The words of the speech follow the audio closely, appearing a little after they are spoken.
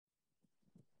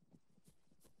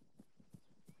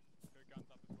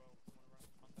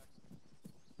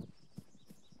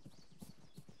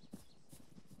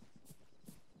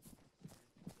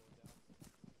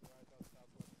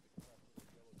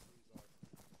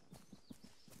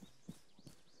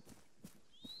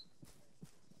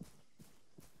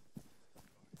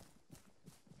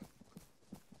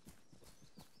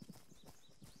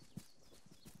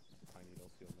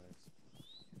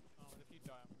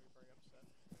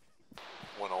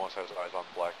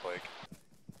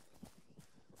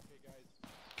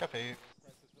Copy.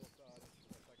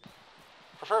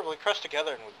 Preferably crest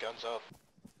together and with guns up.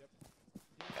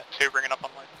 Yeah, 2 bringing up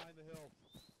online.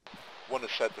 1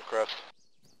 is set to crest.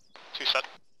 2 set.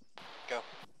 Go.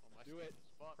 Do it.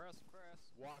 Press.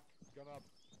 Walk. Gun up.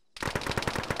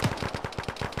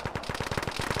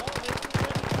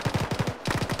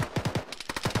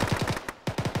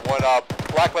 1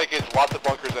 Black Lake is lots of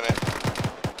bunkers in it.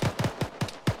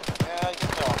 Yeah, you can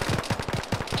tell.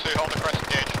 2 hold the crest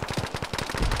engage.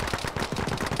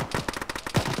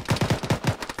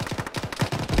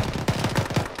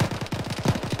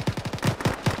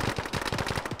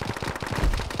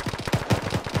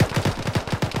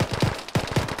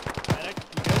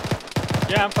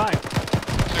 Yeah, I'm fine. 2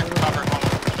 cover,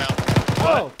 1 down.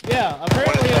 Oh, yeah,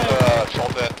 apparently I got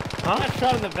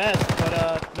shot in the vest,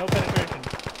 but no penetration.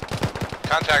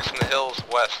 Contacts in the hills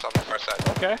west on the far side.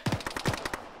 Okay.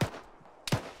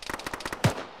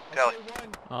 Tally.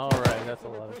 Alright, that's a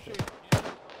lot of shit.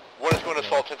 1 is going to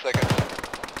assault 10 seconds.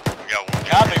 We got 1.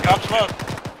 Copy, pop smoke.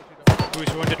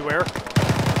 Who's wounded where?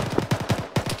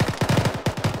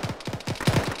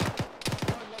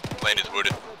 Lane is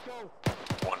wounded.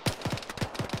 1.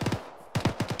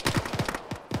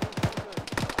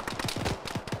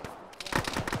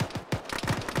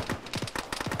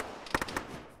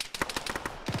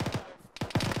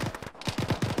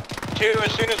 Two,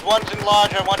 as soon as 1's in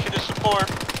lodge, I want you to support.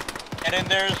 Get in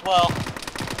there as well.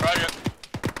 Roger.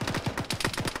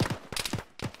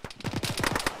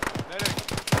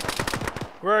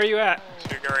 Where are you at?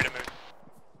 2, get ready to move.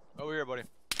 Over here, buddy.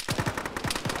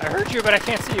 I heard you, but I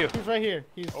can't see you. He's right here.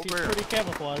 He's pretty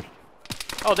camouflaged.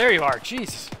 Oh, there you are.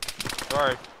 Jesus.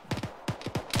 Sorry.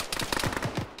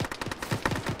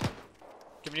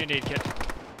 Give me a need kit.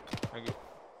 Thank you.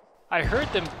 I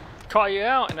heard them call you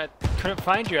out, and I couldn't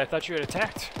find you. I thought you had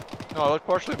attacked. No, that's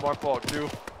partially my fault too.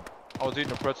 I was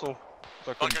eating a pretzel,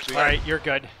 so I couldn't see. Alright, you're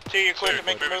good. 2, you're clear to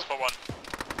make the move. For 1.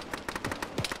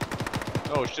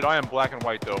 Oh shit, I am black and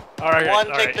white though. Alright,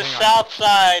 1, take the south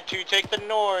side. 2, take the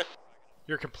north.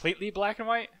 You're completely black and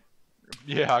white?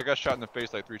 Yeah, I got shot in the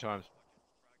face like 3 times.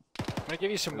 I'm gonna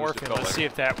give you some At least it morphine. felt Let's like see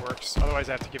if that works. Otherwise,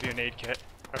 I have to give you an aid kit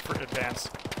for advance.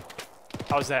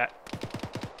 How's that?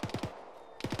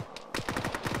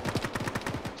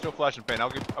 Still flashing pain. I'll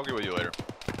get with you later.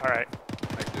 Alright.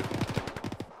 Thanks, dude.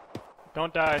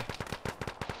 Don't die.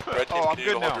 Red team, Oh, I'm can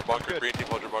you good hold now. your bunker? I'm good. Green team,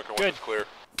 hold your bunker once Good. it's clear.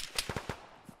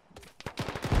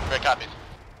 Great copies.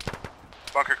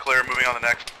 Bunker clear, moving on the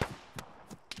next.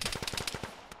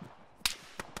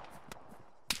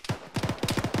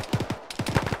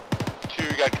 2,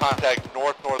 you got contact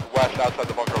north-northwest outside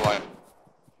the bunker line.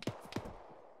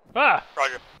 Ah!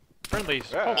 Roger. Friendlies.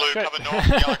 Yeah. Oh, Blue shit. coming north,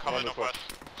 yellow coming northwest.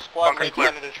 Squad Bunker mate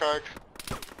clear. planted in charge.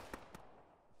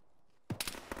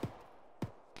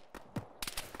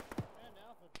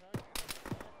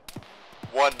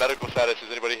 One, medical status. Is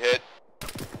anybody hit?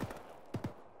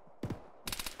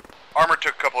 Armor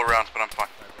took a couple of rounds, but I'm fine.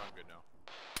 I'm good now.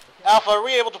 Alpha, are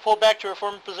we able to pull back to our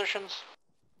former positions?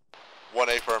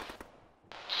 1A firm.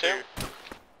 2.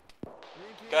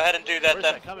 Go ahead and do that Where's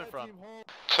then. that coming from?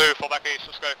 2, fall back east,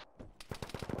 let's go.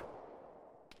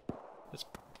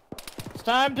 It's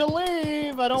time to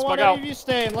leave. I don't Let's want bug any out. of you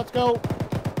staying. Let's go.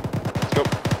 Let's go.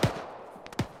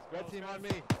 Red team on me.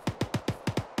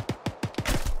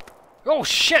 Oh,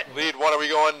 shit! Lead 1, are we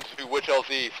going to which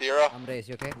LZ? Sierra? I'm Race,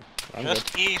 you okay?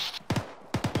 Just east.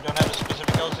 We don't have a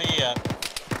specific LZ yet.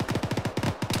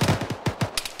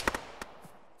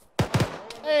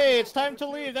 Hey, it's time to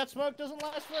leave. That smoke doesn't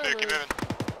last 2, forever. keep moving.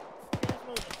 Keep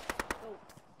moving. Go.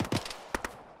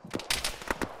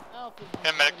 Alpha's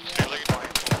And medic, 2 lead.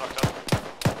 Fucked up.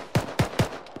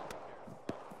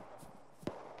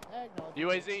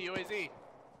 UAZ, UAZ.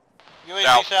 UAZ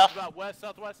South. south. About west,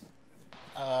 southwest.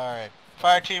 Alright.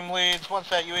 Fire team leads. Once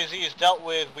that UAZ is dealt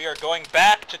with, we are going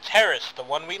back to Terrace, the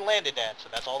one we landed at, so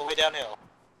that's all the way downhill.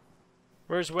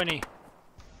 Where's Winnie?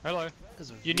 Hello.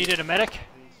 You needed a medic?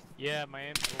 Yeah, my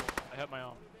aim's full. I hit my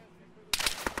arm.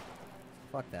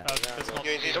 Fuck that.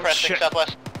 UAZ's Oh, pressing shit.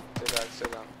 southwest. Stay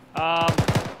down.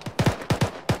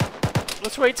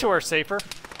 Let's wait till we're safer.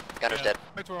 Gunner's dead.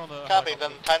 Copy,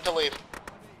 then time to leave.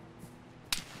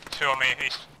 2 on me,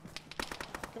 east.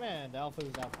 Command, Alpha is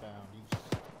outbound.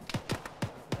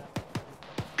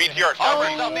 BTR, Oh,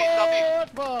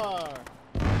 southeast. Bar.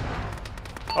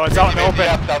 Oh, it's out in the open.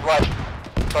 Yeah, southwest.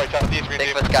 Sorry, southeast, green team.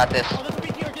 Bigfoot's got this. Oh, that's a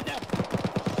BTR. Get down.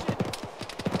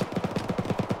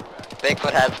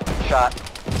 Bigfoot has shot.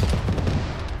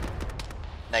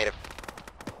 Negative.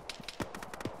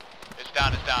 It's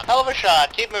down, it's down. Hell of a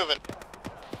shot. Keep moving.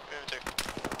 Moving 2.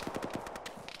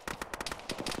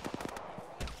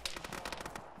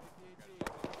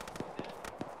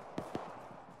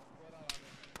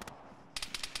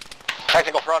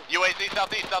 Tactical front. UAZ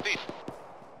southeast, southeast.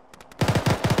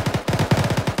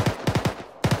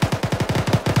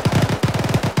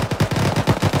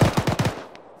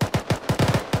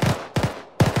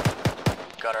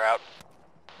 Got her out.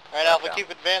 Alright, Alpha, keep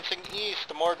advancing east.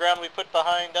 The more ground we put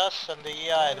behind us and the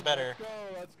EI, the better.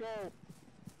 Let's go.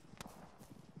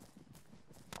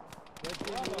 Let's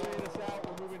go. Let's move this out.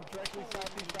 We're moving directly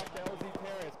southeast back to LZ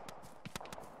Terrace.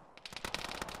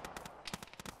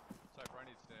 Cypher, I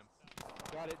need stim.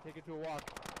 Got it. Take it to a walk.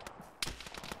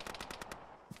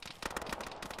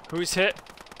 Who's hit?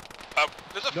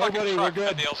 There's a Nobody, fucking we're truck good.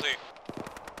 at the LZ.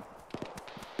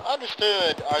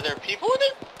 Understood. Are there people in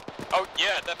it? Oh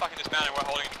yeah, they're fucking dismounted. We're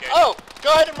holding the gate. Oh,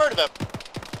 go ahead and murder them.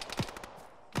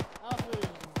 Alpha is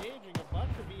engaging a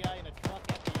bunch of EI in a truck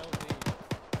at the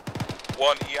LZ.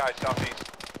 1 EI southeast.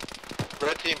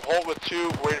 Red team, hold with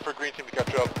 2, waiting for green team to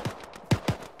catch up.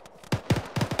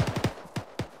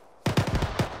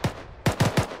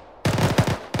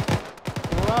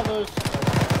 Bravo's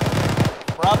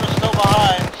still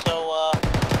behind, so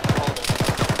hold it.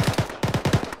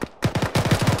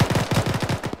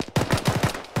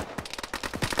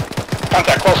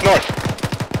 Contact close north.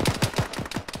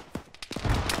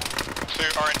 2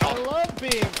 are in I north. love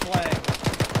being flanked.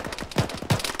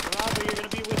 Bravo, you're gonna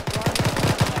be withdrawn to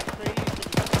that crazy.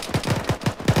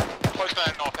 Close to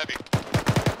that north, heavy.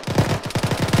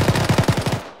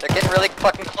 They're getting really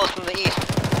fucking close from the east.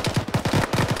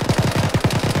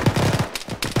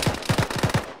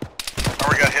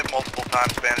 We got hit multiple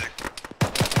times, bandaging.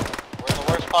 We're in the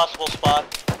worst possible spot.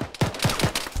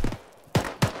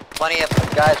 Plenty of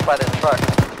guys by the truck.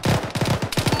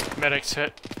 Medic's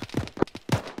hit.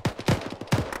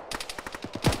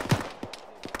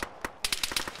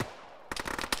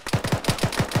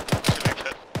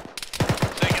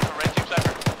 Taking it for red team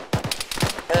Cypher.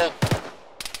 Hold.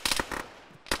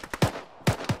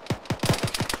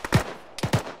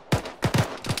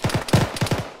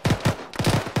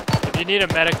 If you need a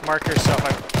medic, mark yourself.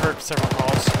 I've heard several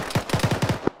calls.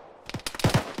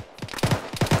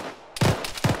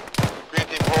 Green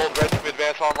team hold, red team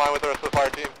advance online with the rest of the fire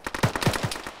team.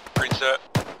 Green set.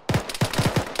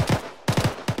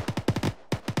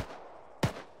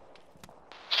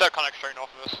 Start connect straight north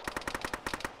of us.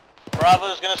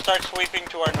 Bravo's gonna start sweeping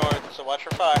to our north, so watch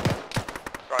for fire.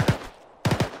 Roger.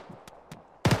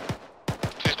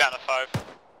 2's down to 5.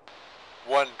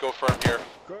 1, go firm here.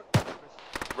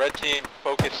 Red team,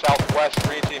 focus southwest,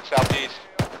 green team southeast.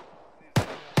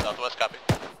 Southwest copy.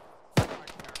 Unless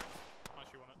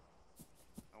you want it.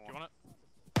 Do you want it?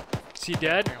 Is he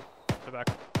dead? Go back.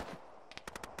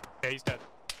 Yeah, he's dead.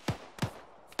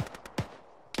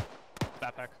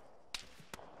 Backpack.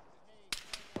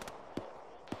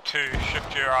 2,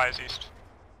 shift your eyes east.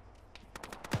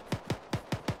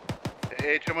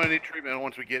 H, I'm gonna need treatment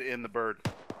once we get in the bird.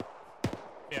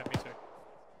 Yeah, me too.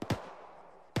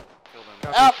 Kill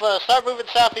them. Alpha, start moving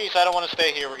southeast. I don't want to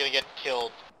stay here. We're gonna get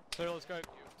killed. So let's go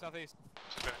southeast.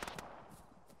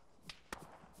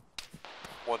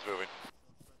 1's moving.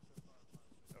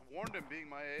 I warned him being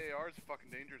my AAR is a fucking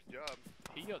dangerous job.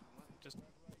 He got just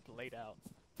laid out.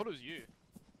 Thought it was you.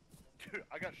 Dude,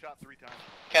 I got shot 3 times.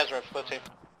 Kazra, split team.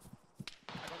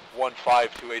 1,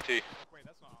 5, 2 AT. Wait,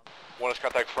 that's not. 1 is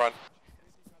contact front.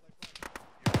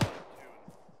 You're 2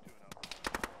 and up.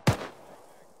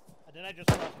 Did I just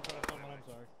cross in front of someone? I'm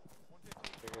sorry.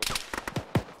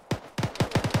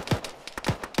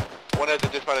 1 has a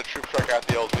dismounted troop truck at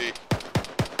the LZ.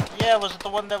 Yeah, was it the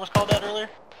one that was called out earlier?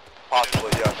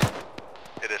 Possibly, yes.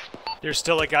 It is. There's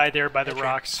still a guy there by the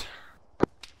rocks.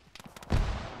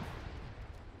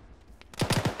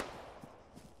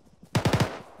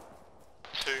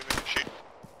 Shoot.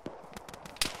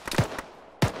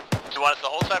 Do you want us to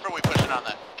hold Cypher or we pushing on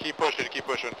that? Keep pushing, keep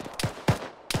pushing.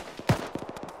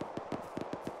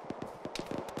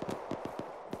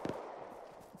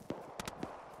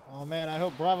 Oh man, I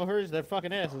hope Bravo hurries their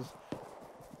fucking asses.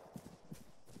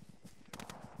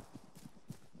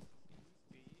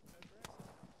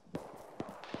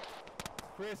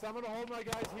 Chris, I'm gonna hold my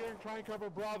guys here and try and cover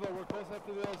Bravo. We're close up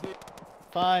to the LZ.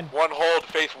 Fine. 1 hold,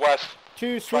 face west.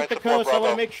 2, Try sweep the and support coast. I want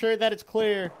Bravo. to make sure that it's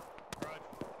clear.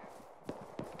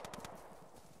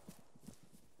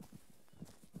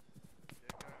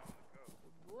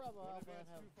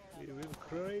 We will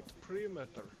create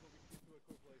perimeter.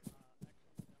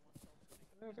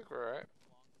 I think we're alright.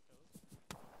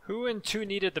 Who in 2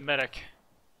 needed the medic?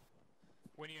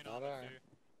 Winnie and Not Arma I. do.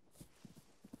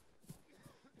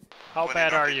 How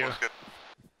bad are you?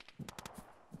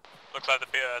 Looks like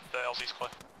the LZ's clear.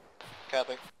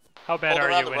 Copy. How bad Hold are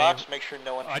around you, the Winnie? rocks, make sure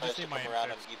no one I tries just to need come my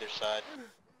around on M6. either side.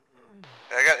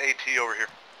 I got AT over here.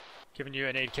 Giving you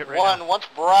an aid kit right One, once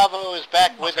Bravo is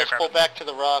back with Okay, us, pull back to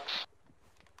the rocks.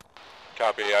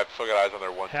 Copy, I've still got eyes on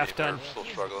their one Half team. done. They're still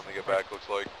struggling to get back, looks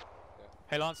like.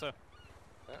 Hey, Lancer.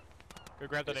 Yeah. Go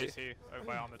grab that Is he- AC over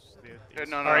by Arma. Hey,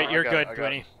 no, now. no, Alright, I you're got good, it, I got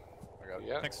Winnie. it. I got it.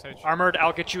 Yeah. Thanks, Sage. Armored,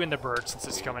 I'll get you in the bird since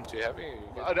it's coming. Do you have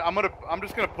any? I'm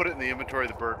just gonna put it in the inventory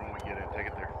of the bird when we get it. Take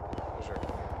it there. Sure.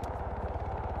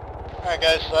 Alright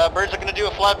guys, birds are gonna do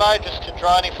a flyby just to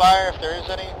draw any fire if there is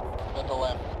any. Then they'll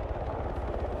land.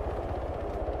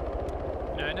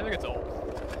 No, it never gets old.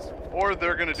 Or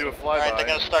they're gonna do a flyby. Alright, they're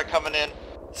gonna start coming in.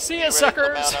 See Be ya, ready for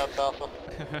the suckers! mount up, Alpha.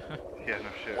 Yeah, no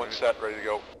shit. One set, ready to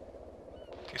go.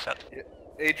 2 sets.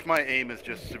 H, my aim is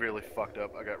just severely fucked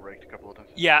up. I got raked a couple of times.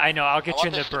 Yeah, I know. I'll I get you want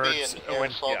in the this to be birds in when,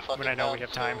 aerosol yeah, when I know we fucking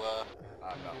have time. down,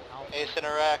 I'm not. so, Ace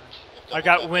interact. If I double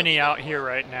got tap, Winnie that's out good. here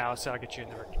right now, so I'll get you in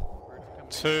the bird.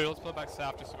 2, let's pull back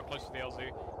south just so we're close to the LZ.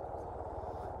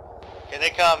 Okay, they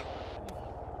come.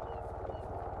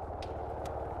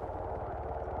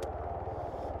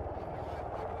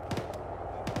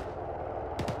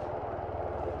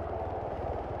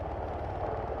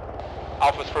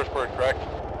 Alpha's first bird, correct?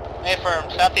 Hey firm,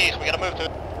 southeast, we gotta move to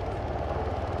it.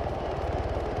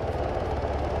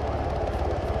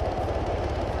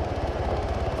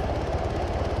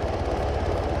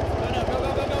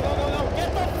 Go,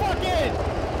 get the fuck in!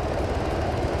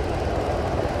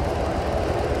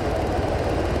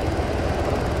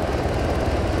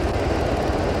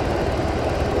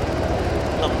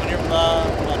 Something when you're,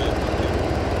 on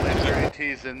it. Laser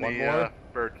AT's in One the more.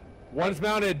 bird. One's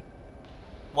mounted.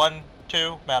 1,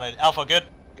 2, mounted. Alpha, good.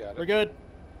 Got We're it.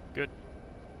 good.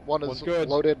 One One's is good.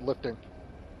 loaded, lifting.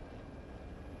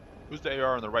 Who's the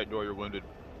AR on the right door? You're wounded.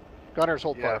 Gunners,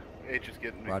 hold Yeah, fire. H is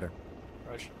getting me.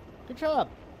 Rush. Good job.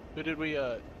 Who did we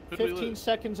 15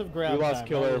 seconds of ground We lost time.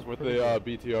 Killer That was with pretty the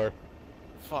good. BTR.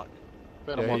 Fuck.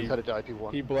 Phantom Yeah, 1's he- headed to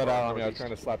IP1. He bled out on me. I was Northeast. trying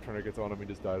to slap tourniquets on him. He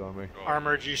just died on me.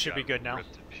 Armored, you should be good now.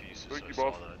 Thank you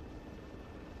both.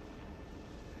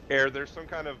 Air, there's some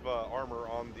kind of armor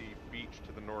on the beach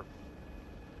to the north.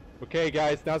 Okay,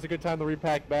 guys, now's a good time to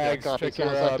repack bags. Yeah, copy. Check your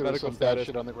Sounds like there was medical some bad status.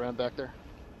 shit on the ground back there.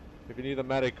 If you need a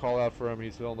medic, call out for him.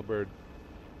 He's still on the bird.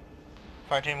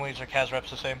 Fire team leads are CAS reps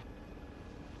the same.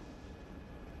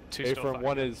 2 A still firm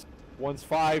fighting. one's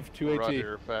 5, 2 AT.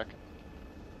 Roger, back.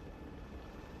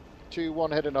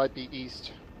 2-1 headed IP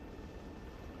east.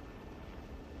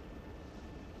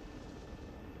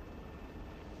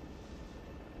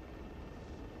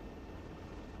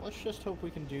 Let's just hope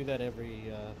we can do that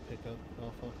every pickup,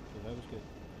 Alpha. So that was good.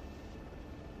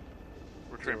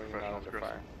 We're trained Zeroing out professionals, under Chris.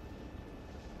 fire.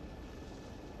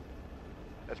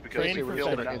 That's because Trained we killed,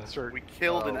 an, professionals. Insert, we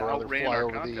killed and or rather outran fly our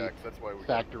over the contacts. That's why we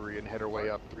factory and head our way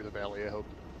up through the Valley of Hope.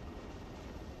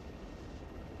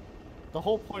 The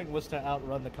whole point was to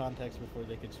outrun the contacts before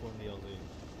they could swim the LZ.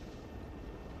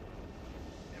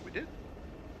 And we did.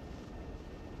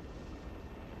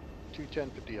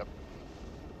 210-50 up.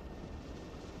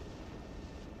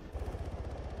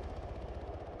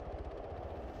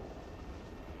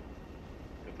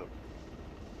 Heads up.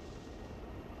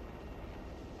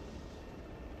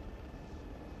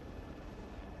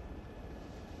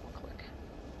 One click.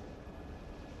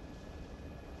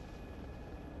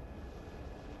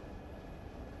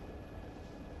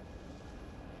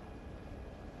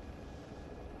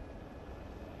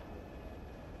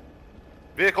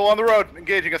 Vehicle on the road,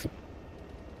 engaging us.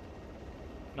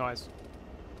 Nice.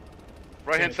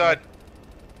 Right hand side.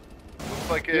 Looks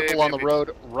like a Vehicle on the BMP.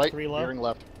 road, right, Three low. veering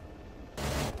left.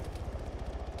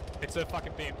 It's a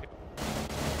fucking BMP.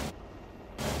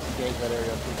 Engage that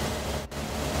area too.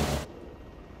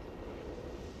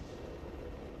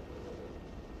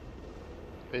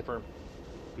 Stay firm.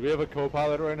 Do we have a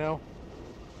co-pilot right now?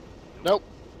 Nope.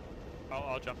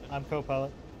 I'll jump in. I'm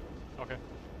co-pilot. Okay.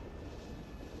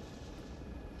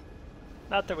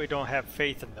 Not that we don't have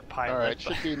faith in the pilot. Alright,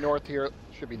 but- should be north here.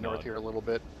 Should be north here a little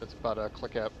bit. It's about a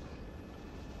click out.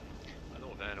 I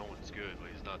know Van Owen's good, but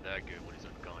he's not that good when he's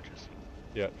unconscious.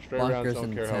 Yeah, straight rounds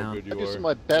don't care how good I you do some of are.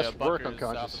 my best Yeah, work Bunker is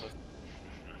unconscious. south of us.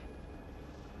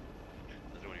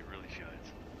 That's when he really shines.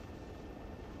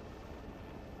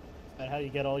 Is that how you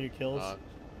get all your kills?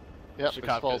 Yep,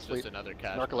 Chicago fall is just asleep. another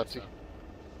cash. Narcolepsy.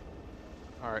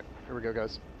 Alright, here we go,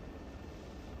 guys.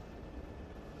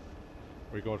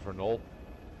 Are we going for null?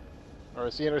 Alright,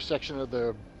 it's the intersection of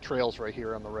the trails right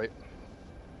here on the right.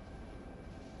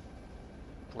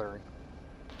 Flaring.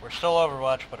 We're still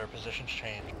Overwatch, but our positions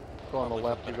change. Go on the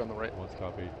left, you go on the right. One's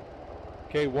copy.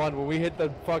 Okay, one, when we hit the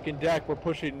fucking deck, we're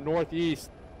pushing northeast.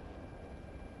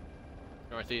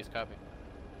 Northeast, copy.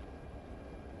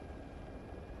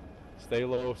 Stay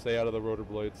low, stay out of the rotor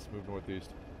blades, move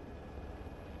northeast.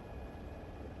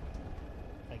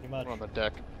 Taking much. We're on the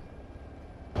deck.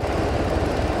 2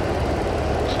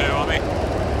 on me.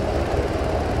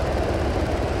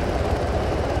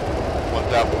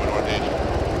 1's out, moving northeast.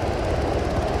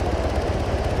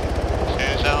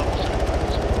 2's out.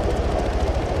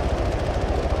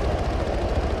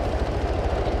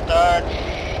 Start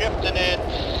shifting it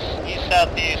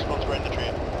east-southeast once we're in the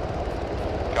tree.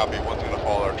 Copy, 1's gonna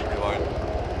follow our tree line.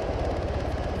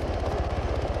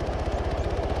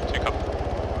 2 come.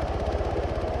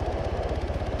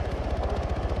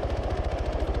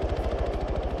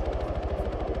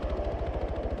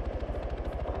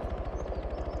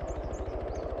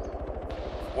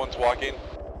 One's walking.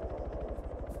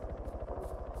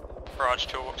 Garage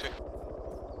 2 walk 2.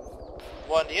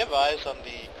 1, do you have eyes on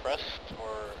the crest,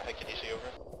 or can you see over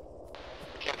it?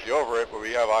 We can't see over it, but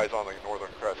we have eyes on the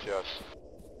northern crest, yes.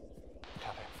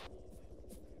 Copy.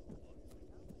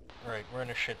 Alright, we're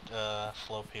in a shit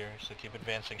slope here, so keep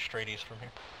advancing straight east from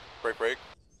here. Break, break.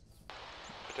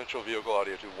 Potential vehicle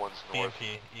audio to 1's north.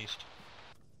 BMP east.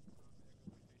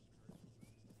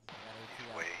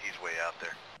 He's way out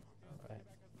there.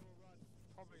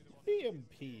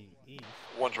 BMP east.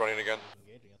 1's running again.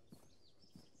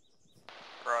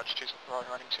 Garage 2's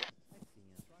running 2.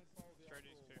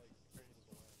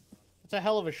 It's a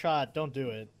hell of a shot. Don't do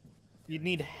it. You'd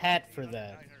need hat for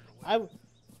that. Let's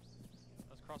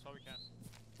cross while we can.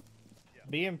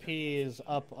 BMP is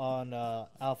up on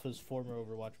Alpha's former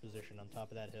Overwatch position on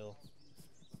top of that hill.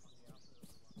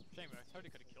 Shame, I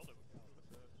totally could have killed him with the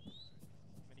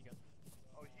minigun.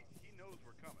 Oh, he knows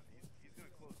we're coming. He's gonna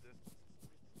close this.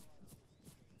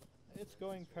 It's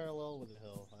going parallel with the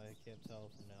hill. I can't tell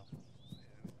from now.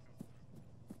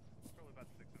 Probably about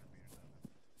 600 meters out.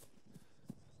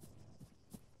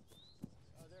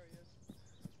 Oh, there he is.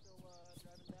 Still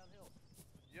driving downhill.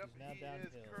 Yep, now he downhill.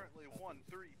 is currently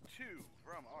 132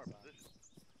 from our position.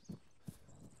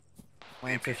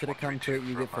 Lancer, should have come to it,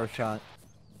 you get first shot.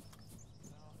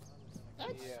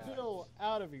 That's still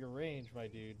out of your range, my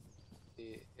dude.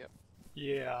 Yep.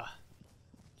 Yeah.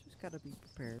 Just gotta be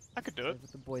prepared. I could do it. That's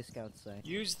what the Boy Scouts say.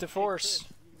 Use the force.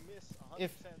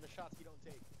 If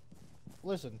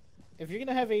listen, if you're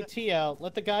gonna have AT out,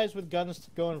 let the guys with guns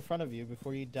go in front of you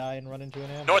before you die and run into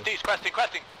an ambush. Northeast, cresting.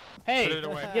 Hey, Put it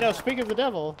away. you know, speak of the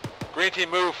devil. Green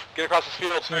team, move. Get across this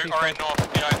field. 2 are in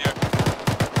north, behind you.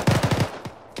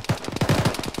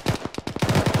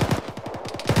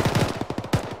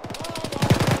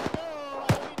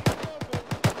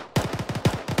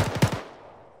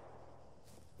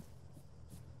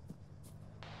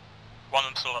 One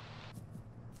of them still up.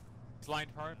 He's lying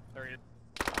prone. There he is.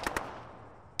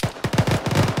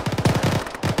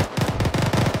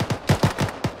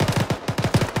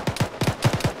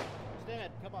 He's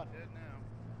dead. Come on. Dead now.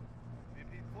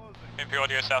 BMP's closing. MP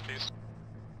audio southeast.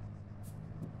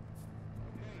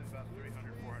 He's about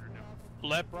 300, 400 now.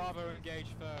 Let Bravo engage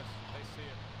first. They see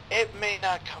it. It may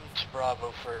not come to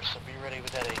Bravo first, so be ready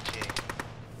with that AT.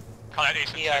 Contact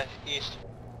east. Yeah, east.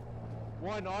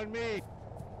 1 on me.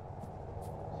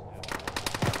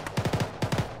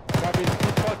 Copy,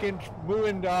 keep fucking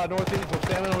moving northeast. We're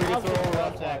standing we can throw over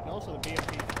contact. And also the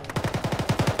BMP.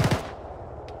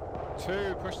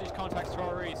 2, push these contacts to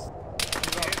our east.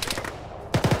 He's up.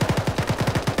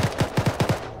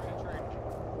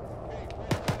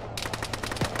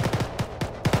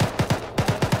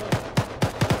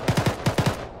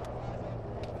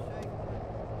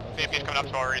 BMP's coming up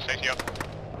to our east, AC up.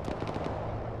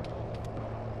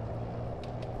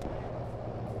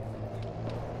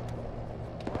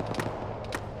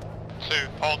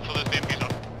 Hold till this BMP's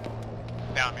up.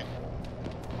 Down me.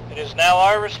 It is now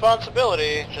our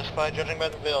responsibility, just by judging by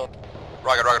the bill.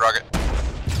 Rocket.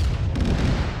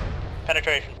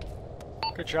 Penetration.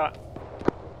 Good shot.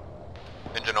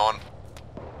 Engine on.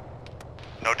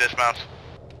 No dismounts.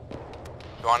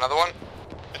 You want another one?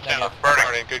 It's down.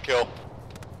 Burning. Good kill.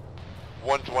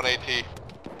 1's 1 AT.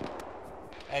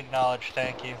 Acknowledge,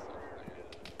 thank you.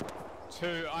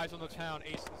 2, eyes on the town,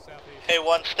 east and southeast. Hey,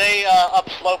 1, stay up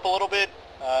slope a little bit.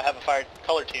 Have a fire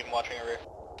color team watching over here.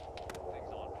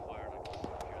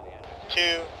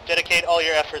 2, dedicate all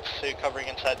your efforts to covering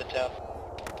inside the town.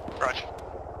 Roger.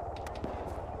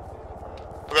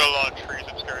 We've got a lot of trees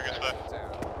obscuring us there.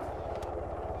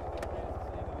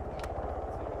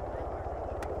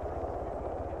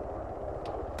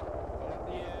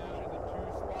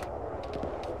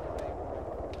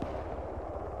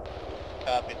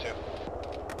 Copy 2.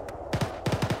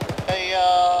 Hey,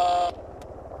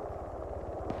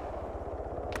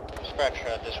 scratch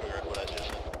disregard what I just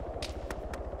said.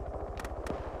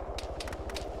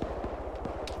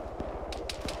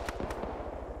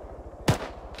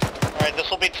 Alright, Alright, this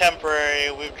will be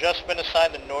temporary. We've just been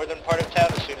assigned the northern part of town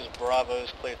as soon as Bravo is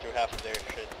cleared through half of their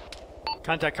shit.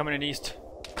 Contact coming in east.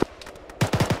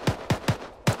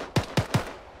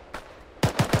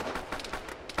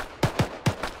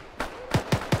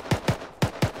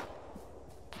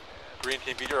 Green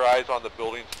team, keep your eyes on the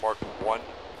buildings marked 1.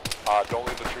 Don't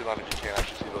leave the tree line if you can't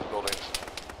actually see those buildings.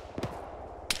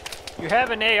 You have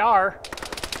an AR.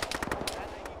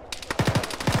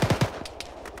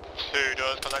 2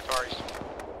 doors, contact to our east.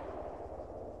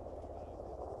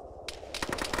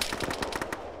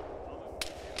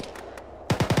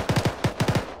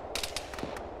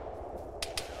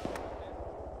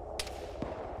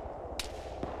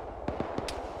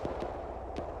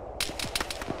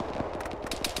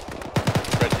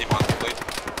 Red team on complete.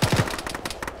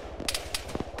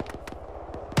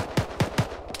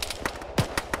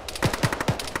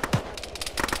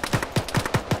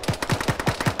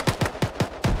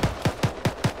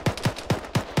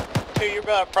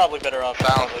 You're probably better off.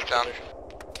 Down.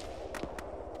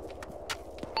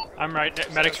 I'm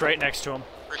right. Medic's right next to him.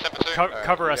 Reset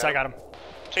Cover us. I got him.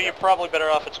 So you're probably better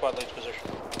off at squad lead's position.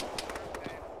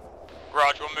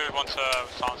 Roger, we'll move once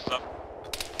silence is up.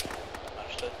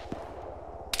 Understood.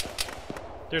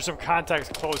 There's some contacts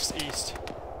close east.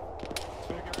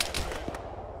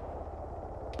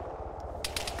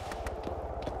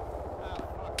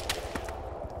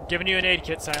 I'm giving you an aid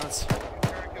kit, Silence.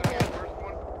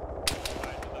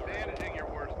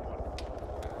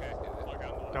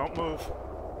 Don't move.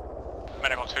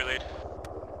 Medic on 2 lead.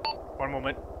 One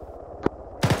moment.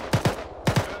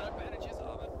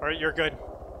 Alright, you're good.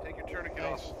 Take your tourniquet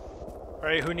off.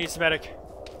 Alright, who needs medic?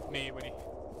 Me, Winnie.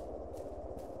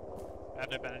 I have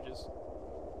no bandages.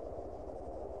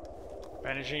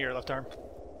 Bandaging your left arm.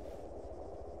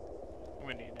 I'm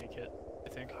gonna need an A kit, I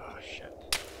think. Oh, shit.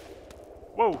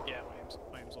 Whoa! Yeah,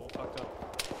 my aim's all fucked up.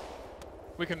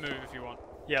 We can move if you want.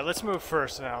 Yeah, let's move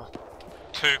first now.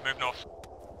 2, move north.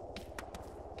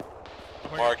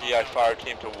 Mark, EI fire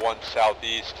team to 1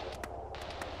 southeast.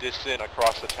 Distant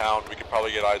across the town. We could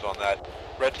probably get eyes on that.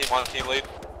 Red team on team lead.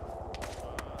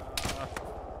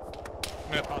 I'm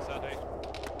gonna pass that, Dave.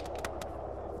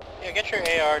 Yeah, get your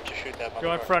AR to shoot that.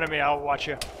 Go in front of me, I'll watch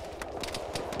you.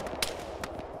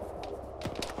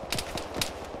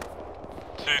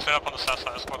 2, set up on the south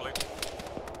side of squad lead.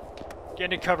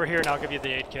 Get into cover here and I'll give you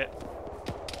the aid kit.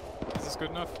 Is this good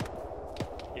enough?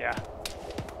 Yeah.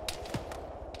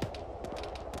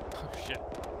 Oh shit.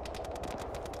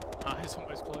 Eyes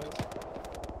almost closed.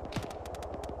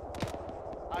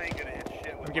 I ain't gonna hit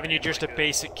shit with I'm giving you just a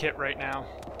basic kit right now.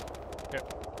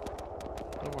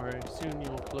 Don't worry, soon you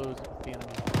will close with the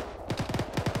enemy.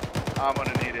 I'm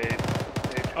gonna need aid.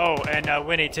 Oh, and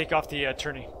Winnie, take off the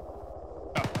tourney.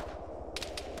 Oh.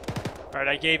 Alright,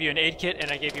 I gave you an aid kit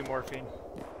and I gave you morphine.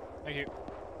 Thank you.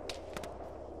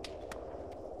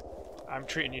 I'm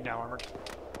treating you now, Armored.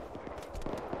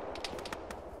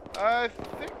 I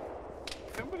think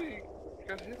somebody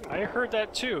got hit. I heard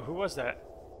that too. Who was that?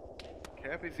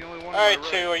 Cappy's the only one. Alright,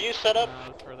 2, are you set up?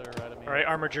 Further right of me. Alright,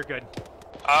 Armored, you're good.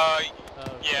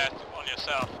 Yeah, on your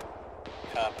south.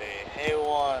 Copy. Hey,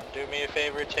 1, do me a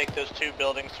favor, take those 2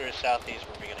 buildings through southeast.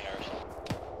 We're beginning our assault.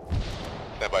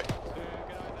 Stand by.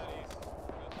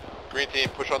 Green team,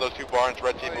 push on those 2 barns.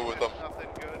 Red team, move with them. Nothing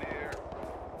good here.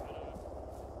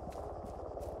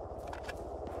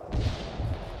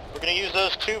 We're going to use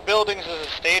those 2 buildings as a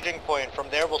staging point. From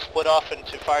there, we'll split off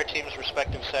into fire teams'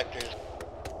 respective sectors.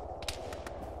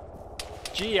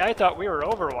 Gee, I thought we were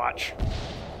Overwatch.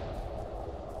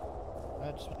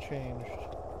 That's changed.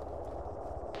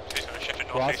 He's going to shift to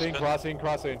northeast.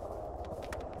 Crossing.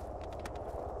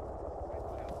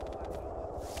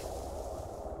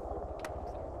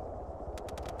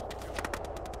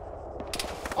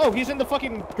 Oh, he's in the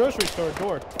fucking grocery store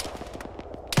door.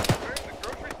 Where in the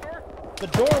grocery store? The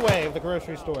doorway of the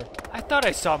grocery store. I thought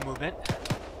I saw movement.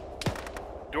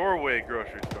 Doorway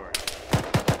grocery store.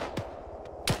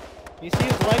 You see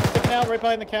his legs sticking out right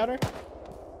behind the counter?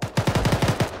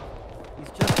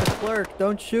 He's just a clerk.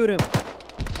 Don't shoot him.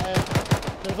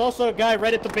 There's also a guy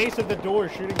right at the base of the door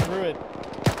shooting through it.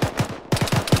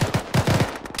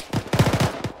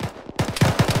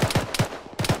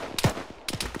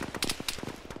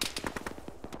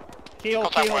 Keyhole,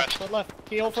 front left.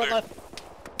 Keyhole, front left.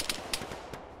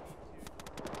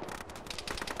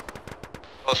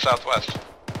 Oh, southwest.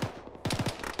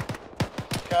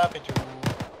 Copy, 2.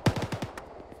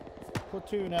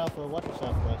 Platoon Alpha, watch the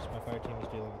southwest. My fire team is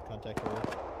dealing with contact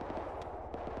earlier.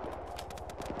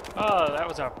 Oh, that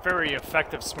was a very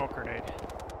effective smoke grenade.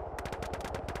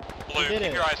 Blue,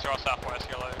 keep your eyes to our southwest.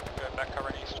 Yellow, go back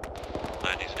covering east.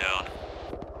 And he's down.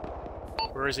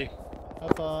 Where is he?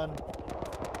 Have fun.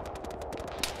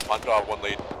 On top, one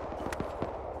lead.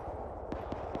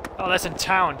 Oh, that's in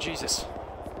town, Jesus.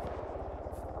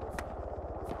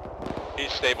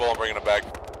 He's stable, I'm bringing him back.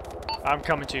 I'm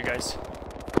coming to you guys.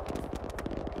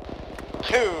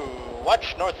 2,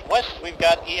 watch northwest, we've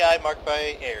got EI marked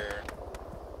by air.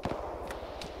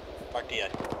 Marked EI.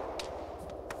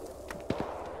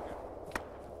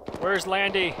 Where's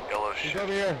Landy? He's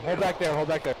over here. Hold back there. Hold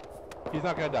back there. He's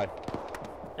not gonna die.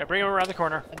 Yeah, bring him around the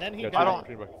corner. And then he Yeah, got I don't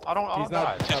die. I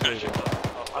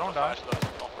don't die.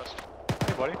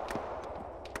 Hey, buddy.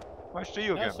 Nice to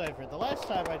you No, again. Cypher, the last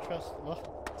time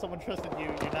someone trusted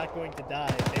you, you're not going to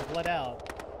die. They bled out.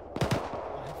 I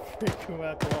freak you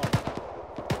out the wall.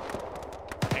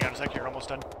 Hang on a sec, you're almost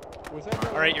done. Was that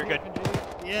Alright, you're good.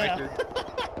 Yeah.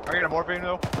 Are you gonna morphine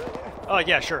though? Oh,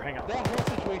 yeah, sure, hang on. That whole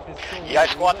situation is so EI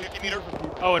squad 50 meter.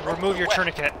 Oh, and remove your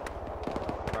tourniquet.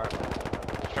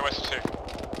 Show us 2.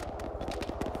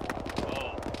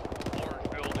 Oh, orange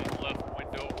building, left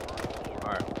window, first floor.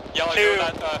 Alright. Yellow, 2. you're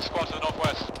that squad to the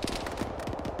northwest.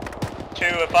 2,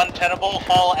 if untenable,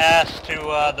 haul ass to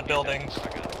the buildings.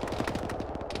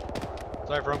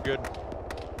 Cypher, I'm good.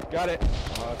 Got it.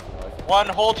 1,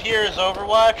 hold here is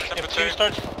Overwatch. If 2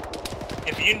 starts...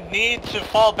 If you need to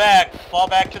fall back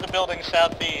to the building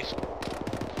southeast.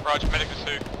 Roger, medic is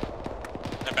 2.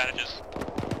 No bandages.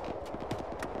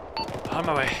 On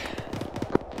my way.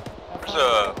 There's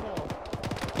a...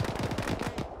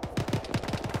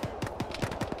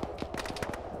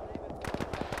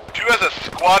 Two has a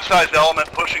squad-sized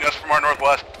element pushing us from our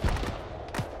northwest.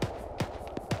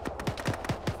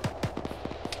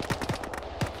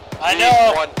 I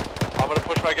know! 1, I'm gonna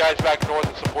push my guys back north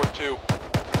and support 2.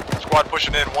 Squad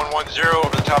pushing in, 110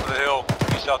 over the top of the hill,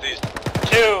 east southeast.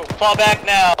 2, fall back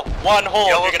now. 1, hold.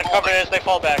 Yellow's You're gonna cover it as they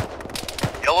fall back.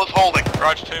 Yellow's holding.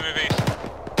 Roger, 2, move east.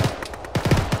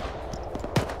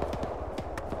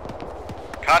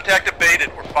 Contact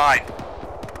abated, we're fine.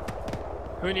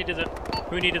 Who needed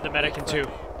the medic in 2? Too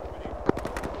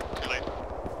late.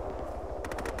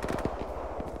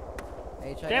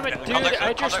 Damn it, dude,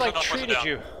 I just like treated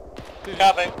you.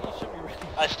 Copy.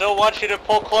 I still want you to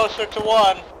pull closer to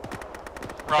 1.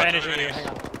 Roger, Bandaging move you, east. hang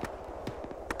on.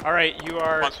 Alright, you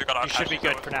are, Once we got our you should be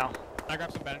patches good for now. Can I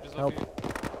grab some bandages off you?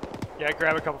 Yeah,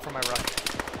 grab a couple from my ruck.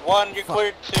 1, you're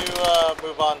cleared to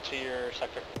move on to your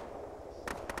sector.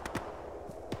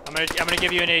 I'm gonna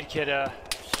give you an aid kit,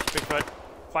 Bigfoot.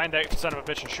 Find that son of a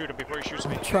bitch and shoot him before he shoots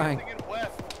me. Trying.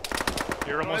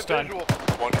 You're almost done.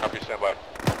 1 copy, stand by.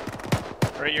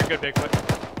 Alright, you're good, Bigfoot.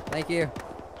 Thank you.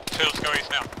 2, let's go east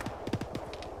now.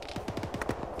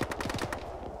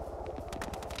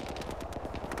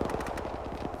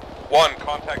 One,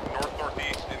 contact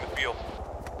north-northeast in the field.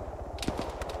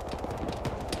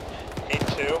 Need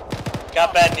 2.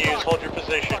 Got bad news, hold your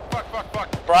position.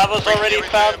 Fuck. Bravo's already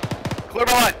found... Clear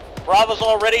the line. Bravo's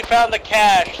already found the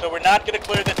cache, so we're not gonna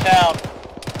clear the town.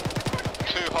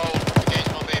 2, hold, engage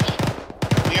northeast.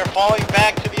 We are falling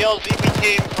back to the LZ we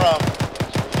came from.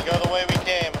 So we're gonna go the way we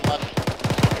came, unless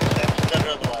circumstances judge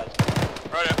otherwise.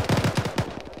 Right.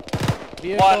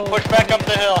 1, push back up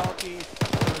the hill.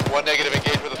 1 negative,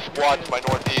 engage with a squad to my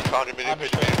northeast, 100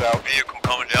 meters out. Vehicle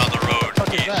coming down the road. What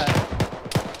the fuck is that?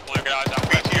 Blue guys out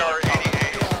west. BTR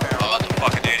 88. Oh, that's a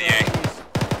fucking 88.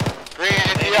 Green,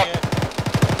 ND up.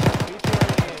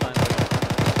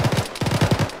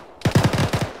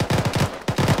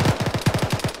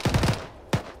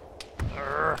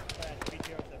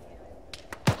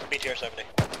 BTR 70.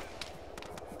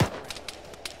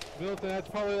 Milton, that's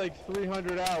probably like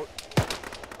 300 out.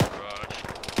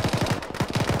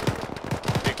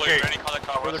 Blue, any contact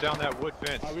car Further west. down that wood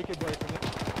fence. We can break from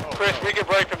this. Chris, we can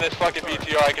break from this fucking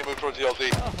BTR, I can move towards the LZ.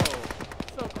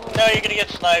 So close. No, you're gonna get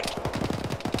sniped.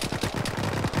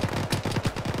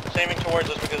 It's aiming towards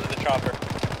us because of the chopper.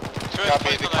 2 is Copy,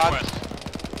 placed the on that west.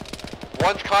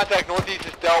 1's contact northeast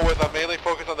is dealt with, I'm mainly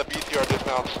focused on the BTR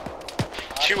dismounts.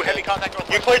 2, heavy contact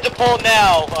northwest. You're cleared to pull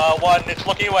now, 1, it's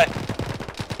looking away.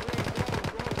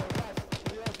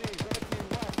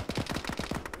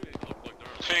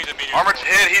 Armored's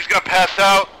hit, he's gonna pass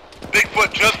out.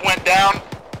 Bigfoot just went down.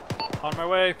 On my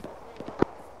way.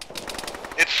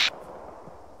 It's...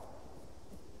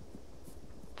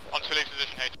 On filling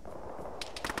position H.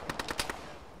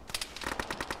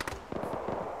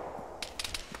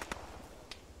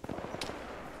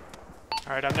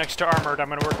 Alright, I'm next to Armored. I'm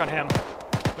gonna work on him.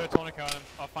 Put a tonic on him.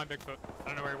 I'll find Bigfoot. I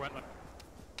don't know where he went.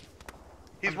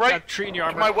 He's right. I'm treating you, To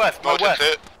Armored. my west, my west.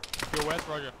 Hit. Go west,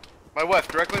 Roger. My west,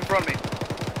 directly in front of me.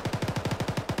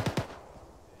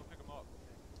 We'll pick him up.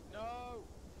 No!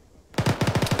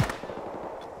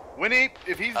 Winnie,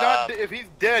 if he's not, if he's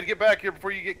dead, get back here before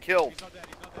you get killed.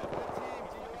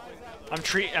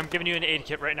 I'm giving you an aid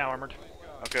kit right now, Armored.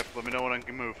 Okay, let me know when I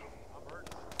can move.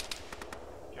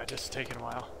 God, this is taking a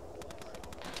while.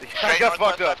 I got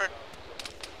fucked up.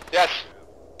 Yes.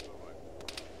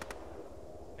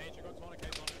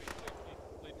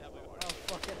 Oh,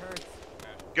 fuck, it hurts.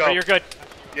 Go. Right, you're good.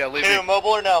 Yeah, leave Two, me. mobile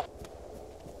or no?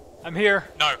 I'm here.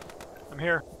 No. I'm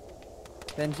here.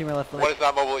 Benji, my left leg. One is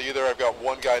not mobile either. I've got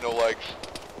one guy, no legs.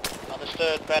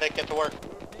 Understood. Medic, get to work.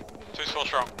 2 still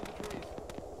strong.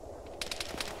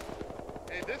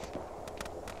 Hey, this.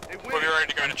 Hey, We'll be ready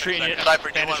to go in a treating second. it. Cypher,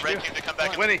 do you want red team to come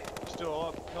back? Winnie, Still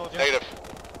up. No, Negative.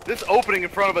 this opening in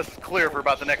front of us is clear for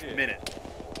about the next minute.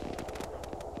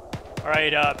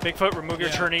 Alright, Bigfoot, remove your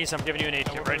Chernarus. I'm giving you an aid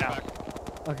kit right now.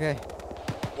 Okay.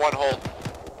 One hold.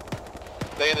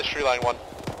 Stay in the tree line, one.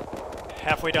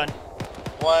 Halfway done.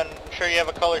 One, I'm sure you have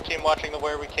a color team watching the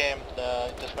where we came.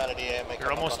 Dismounted EA.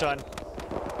 You're almost done.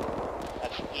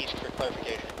 That's east for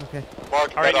clarification. Okay.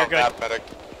 Mark, All right, head you're on good. map, medic.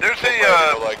 There's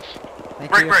No legs.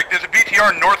 break. There's a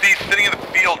BTR northeast sitting in the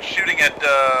field shooting at,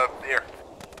 here.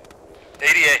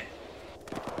 88.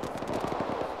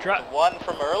 Drop. One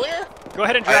from earlier? Go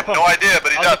ahead and I drop have him. no idea,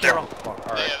 but he's I'll out take there. care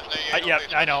of him. Yeah,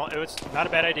 I know. It was not a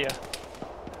bad idea.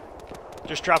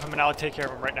 Just drop him and I'll take care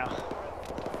of him right now.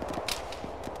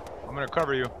 I'm gonna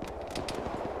cover you.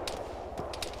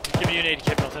 I'm giving you an aid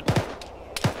kit, Milton.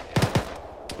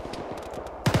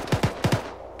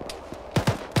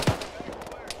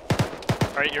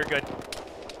 Alright, you're good.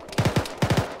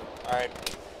 Alright.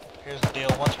 Here's the deal.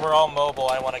 Once we're all mobile,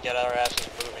 I want to get our asses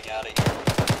moving out of here.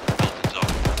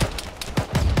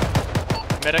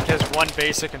 Medic has 1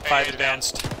 basic and 5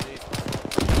 advanced.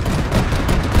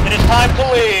 It is time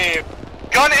to leave!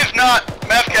 Gun is not.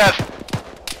 Mass gas.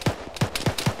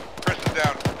 Chris is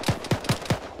down.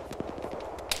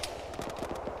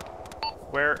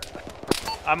 Where?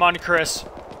 I'm on Chris.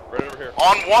 Right over here.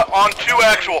 On what? On 2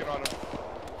 actual.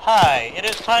 Hi, it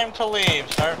is time to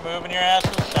leave. Start moving your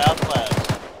asses southwest.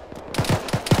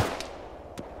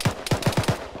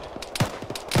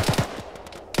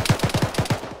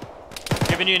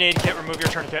 Giving you an aid kit, remove your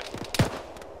tourniquet.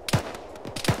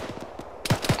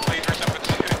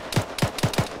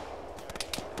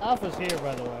 Alpha's here,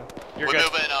 by the way. You're We're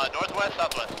good. moving northwest,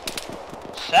 southwest.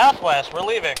 Southwest, we're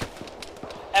leaving.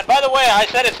 And by the way, I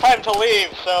said it's time to leave,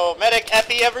 so medic,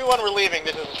 epi, everyone, we're leaving.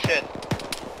 This is shit.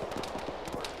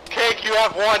 Cake, you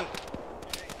have 1.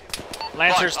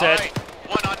 Lancer's dead. Right.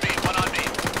 One on me.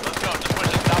 Let's go. Just push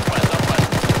it southwest.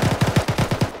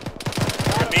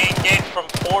 You're being engaged from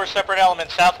 4 separate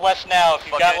elements. Southwest now, if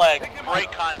you've got legs.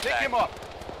 Great contact. Pick him up.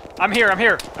 I'm here.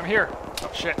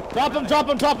 Oh shit. Drop him!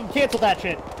 Cancel that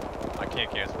shit. I can't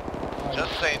cancel.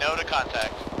 Just say no to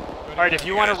contact. Alright, if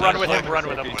you want to run with him, run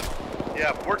with him.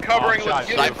 Yeah, we're covering. Oh, Let's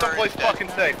get him someplace fucking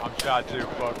safe. I'm shot too,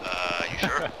 fuck. You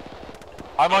sure?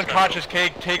 I'm unconscious,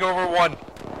 Cake. Take over 1.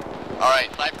 Alright,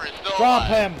 Cypher is still Drop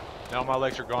alive. him! Now my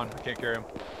legs are gone. I can't carry him.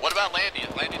 What about Landy?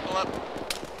 Is Landy still up?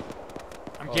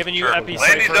 I'm giving you sure. epi.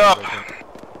 Landy's Cypher. up.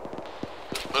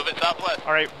 Move it southwest.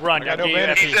 Alright, run. I got I'm no giving you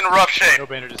bandages. epi. He's in rough shape. No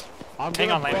bandages. I'm Hang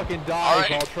gonna on, Lane. fucking die, Alright,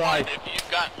 so I'll try. if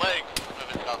you've got legs,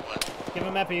 move it southwest. Give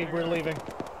him epi, we're leaving.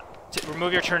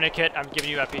 Remove your tourniquet. I'm giving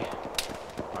you epi.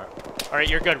 Alright,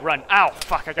 you're good. Run. Ow!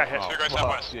 Fuck, I got hit. You're going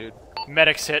southwest. Dude.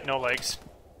 Medic's hit, no legs.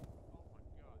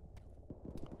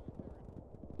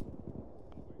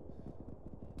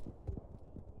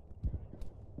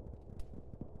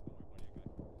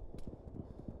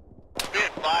 Be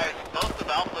advised, most of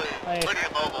Alpha is pretty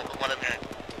immobile from what I'm hearing.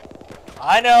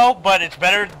 I know, but it's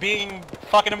better being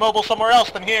fucking immobile somewhere else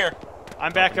than here.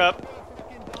 I'm back up.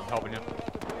 I'm helping you.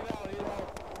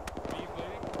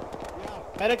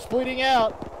 Medic's bleeding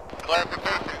out.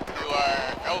 Clarification, you are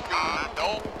LV,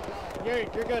 no? You're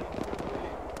good.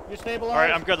 You're stabilized.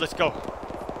 Alright, I'm good. Let's go.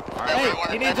 Hey,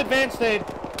 he needs advanced aid.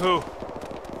 Who?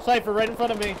 Cypher, right in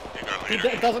front of me. He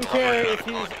doesn't care if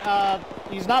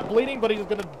he's not bleeding, but he's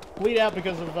gonna bleed out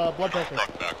because of blood pressure. I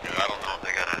don't know if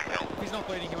they got anything. If he's not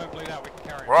bleeding, he won't bleed out. We can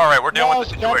carry him. We're alright, we're dealing No, with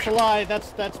the that's a situation. lie.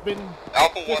 That's been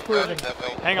Alpha 1 disproven.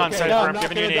 Hang on, Okay, Cypher. no, I'm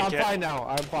giving you an aid I'm kit. fine now.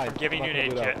 I'm fine. I'm giving you an aid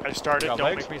Not gonna kit. bleed I started. You got Don't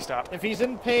legs? make me stop. If he's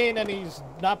in pain and he's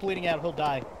not bleeding out, he'll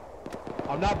die. out.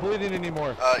 I'm not bleeding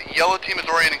anymore. Yellow team is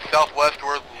orienting southwest.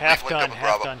 We're Half linked up done. with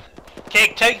Half Bravo. done.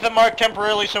 Cake, take the mark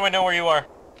temporarily so I know where you are.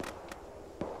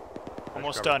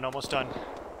 Almost done. Almost done.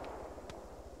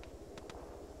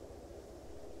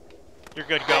 You're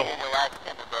good. Go. Alright,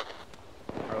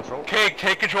 let's roll. Cake,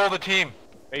 take control of the team.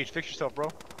 H, fix yourself, bro.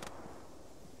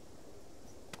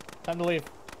 Time to leave.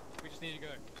 We just need to go.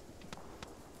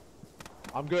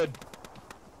 I'm good.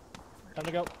 Time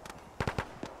to go.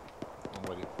 I'm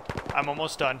with you. I'm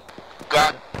almost done.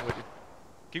 Got.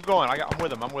 Keep going. I'm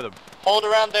with him. I'm with him. Hold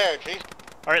around there, jeez.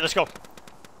 All right, let's go.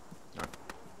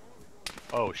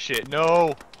 Oh shit!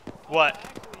 No. What?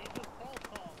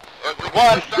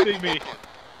 One. Shooting me.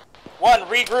 One.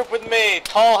 Regroup with me.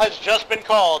 Tall has just been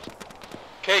called.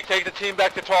 Okay, take the team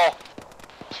back to Tall.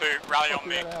 2, rally on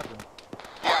me.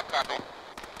 Yeah, copy.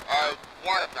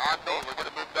 1, on me. We're gonna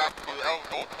move back to El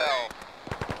Hotel.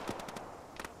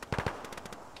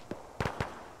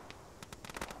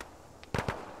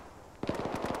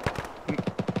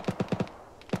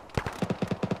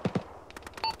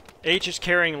 H is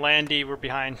carrying Landy. We're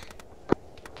behind.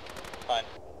 Fine.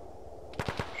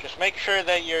 Just make sure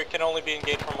that you can only be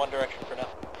engaged from one direction for now.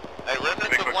 Hey, listen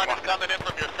to one is coming in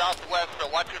from your southwest, so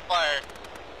watch your fire.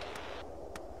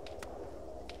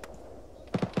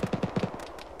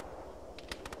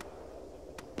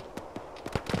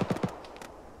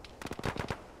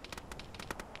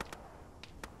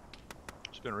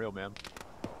 It's been real, man.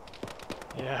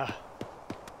 Yeah.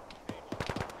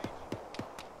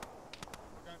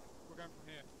 We're going from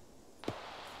here.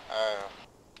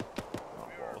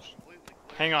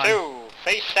 Hang on. 2,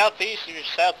 face southeast, use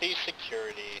southeast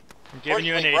security. I'm giving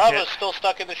you an Fortunately, aid Bravo's kit. still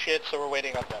stuck in the shit, so we're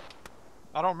waiting on them.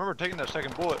 I don't remember taking that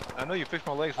second bullet. I know you fixed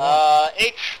my legs once.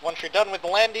 H, once you're done with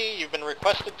Landy, you've been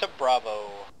requested to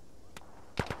Bravo.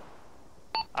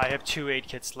 I have 2 aid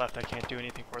kits left. I can't do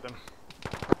anything for them.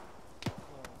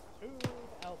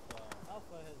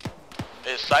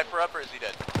 Is Cypher up or is he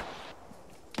dead?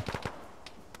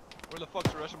 Where the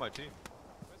fuck's the rest of my team?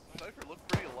 Cypher looked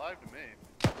pretty alive to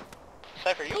me.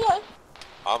 Cypher, you alive?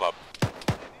 I'm up.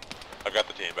 I've got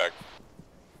the team back.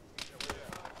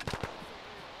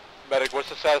 Medic, what's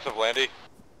the status of Landy?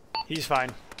 He's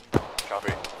fine.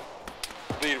 Copy.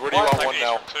 Lead, where do you want one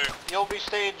now? You'll be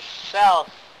staged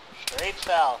south. Straight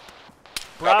south.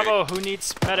 Bravo, who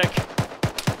needs medic?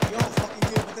 You all fucking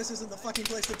do, but this isn't the fucking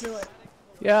place to do it.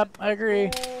 Yep, I agree.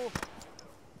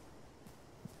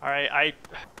 Alright,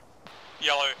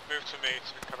 Yellow, move to me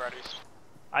to cover out east.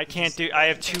 I can't do. I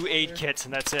have 2 aid kits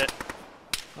and that's it.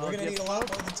 We're gonna need a lot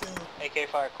more than 2. AK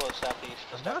fire close southeast.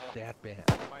 Just Not that bad.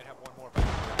 We might have one more back.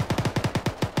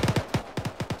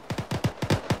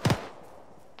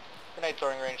 Grenade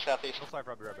throwing range southeast. No Cypher,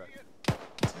 I'll be right back.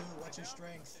 2, what's your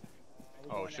strength?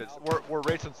 Oh shit, we're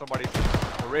racing somebody.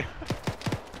 We're Is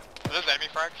this enemy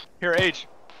frags? Here, H,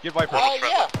 get Viper. Oh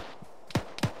yeah.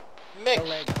 Mix. No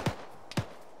legs.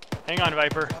 Hang on,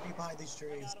 Viper. Drop you behind these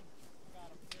trees.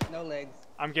 No legs.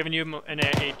 I'm giving you an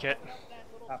aid kit.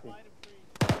 Copy.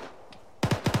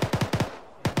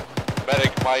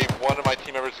 Medic, one of my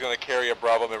team members is going to carry a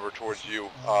Bravo member towards you,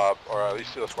 or at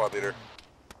least to the squad leader.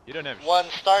 You don't have. One,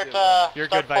 start You're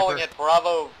start good, pulling Viper. it.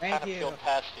 Bravo Thank kind of you. peeled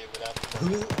past you without.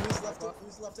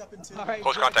 Who's left up in 2? All right,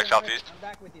 Close contact southeast. I'm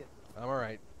back with you. I'm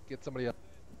alright. Get somebody up.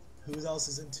 Who else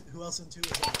is in 2? Who else in 2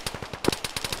 is on?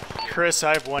 Chris,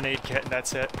 I have 1 aid kit and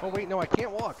that's it. Oh wait, no, I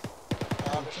can't walk.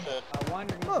 Understood.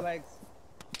 Wander needs legs.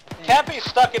 Can't be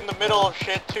stuck in the middle of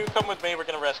shit. 2, come with me. We're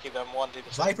gonna rescue them. 1, do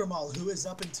the same. Viper Mall, who is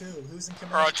up in 2? Who's in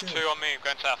command Roger, of 2 on me,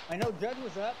 going south. I know Judge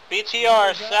was up.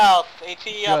 BTR south. AT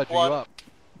Judge, up are 1. you up?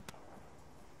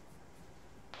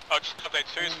 Oh, just update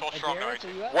 2 is full strong, no Agaris, 18.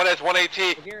 are you up? One has 1 AT.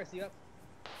 Agaris, you up?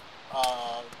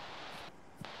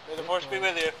 May the force be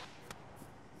with you.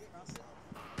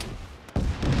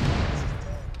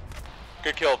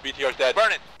 Good kill, BTR's dead.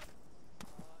 Burn it!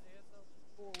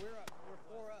 We're up. We're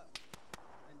 4 up.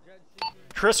 And Judge should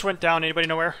be... Chris went down. Anybody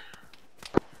know where?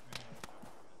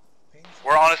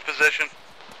 We're on his position.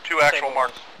 2 actual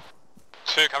marks.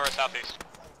 2 cover southeast.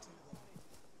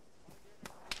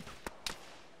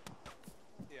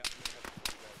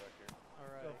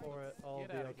 Go for it. I'll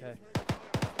be okay.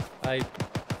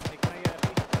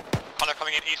 Connor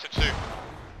coming in east of 2.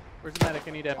 Where's the medic? I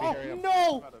need epi. Oh,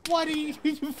 no! Why do you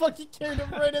fucking carried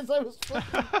him right as I was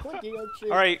fucking clicking on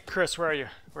shit? Alright, Chris, where are you?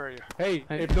 Where are you? Hey,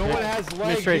 if no one has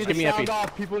legs, Strange, need give to me sound epi.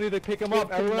 off. People need to pick them up.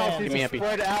 Good Everyone else man. needs Give me to epi.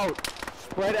 spread out.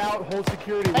 Spread out, hold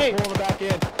security. Hey. We're pulling them back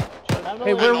in.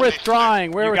 Hey, we're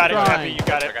withdrawing. We're You got it, withdrawing. Happy. You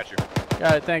got it. I got you.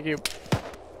 Got it, thank you.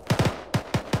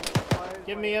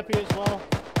 Give me epi as well.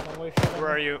 Where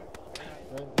are you?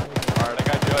 Alright, I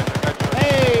got Judge.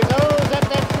 Hey, those at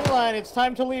that tree line, it's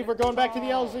time to leave. We're going back to the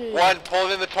LZ. 1, pull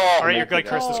it in the tall. Alright, you're good,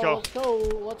 Chris. Let's go. Let's go.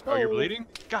 Let's go. Oh, you're bleeding?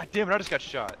 God damn it, I just got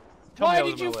shot. Tell me Why I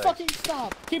was did in you my legs. fucking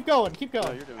stop? Keep going. Keep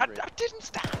going. You're doing I great. didn't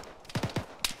stop.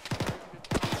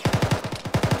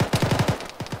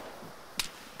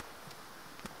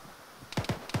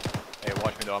 Hey,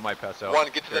 watch me though, I might pass out.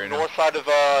 1, get to the Carrying him. north side of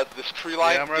this tree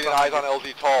line. Yeah, I'm right Getting behind eyes on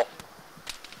LZ tall.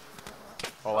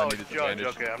 All I need is a Judge, bandage.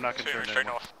 okay, I'm not concerned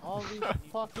anymore. All these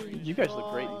fucking You guys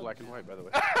look great in black and white, by the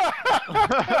way.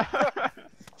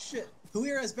 Shit. Who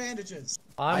here has bandages?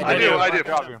 I do.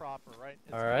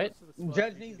 Alright.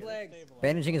 Judge needs legs.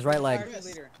 Bandaging his right leg.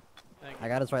 I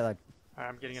got his right leg.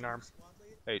 I'm getting an arm.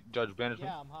 Hey, Judge, bandage me.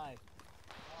 Yeah, I'm high.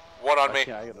 One on me.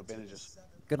 Yeah, I got no bandages.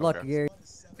 Good luck, Gary.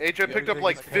 H, I picked up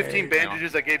like 15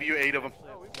 bandages. I gave you 8 of them.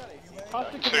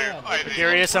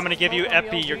 Darius, I'm gonna give you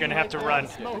epi. You're gonna have to run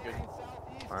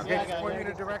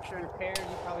Direction. Repaired. You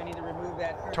probably need to remove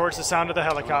that. towards the sound of the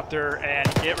helicopter and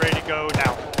get ready to go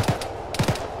now.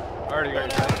 I already got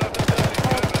your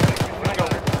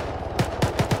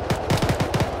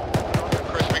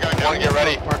Chris, we got one. Get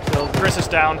ready. Chris is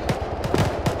down.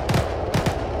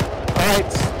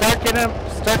 Alright, start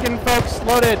getting folks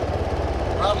loaded.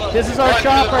 This is our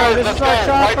chopper, this is our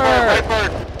chopper.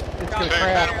 It's just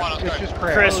crap. It's just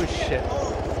crap. Chris. Oh shit.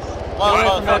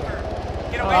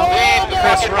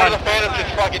 Chris, run. The Phantom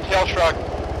just fucking tail struck.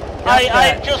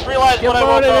 I just realized Get when I woke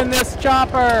loaded up. in this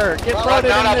chopper. Get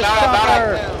loaded in this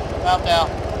chopper. Mount down.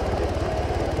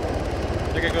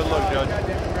 Take a good look, Judge. I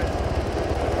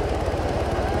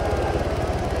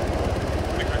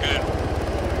think we're good.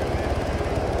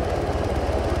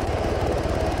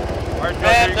 Alright, Judge, And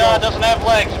there you go. doesn't have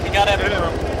legs. We got him in the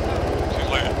room. She's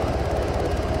landing.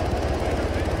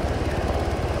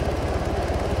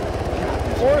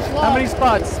 4 slots. How many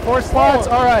spots? 4 slots?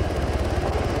 Alright.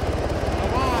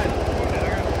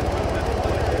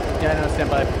 Yeah, I know, stand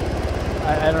by.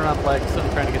 I don't have legs, so I'm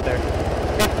trying to get there.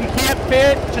 If you can't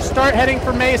fit, just start heading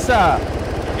for Mesa.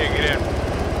 Okay, get in.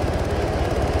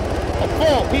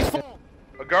 Full. He's full.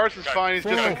 Agaris is fine. He's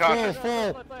just unconscious.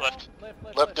 Left.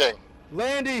 Lifting.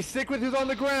 Landy, stick with who's on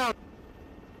the ground.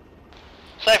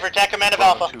 Cypher, attack command of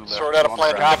Alpha. Sort out a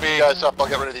plan to pick you guys up. I'll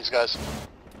get rid of these guys.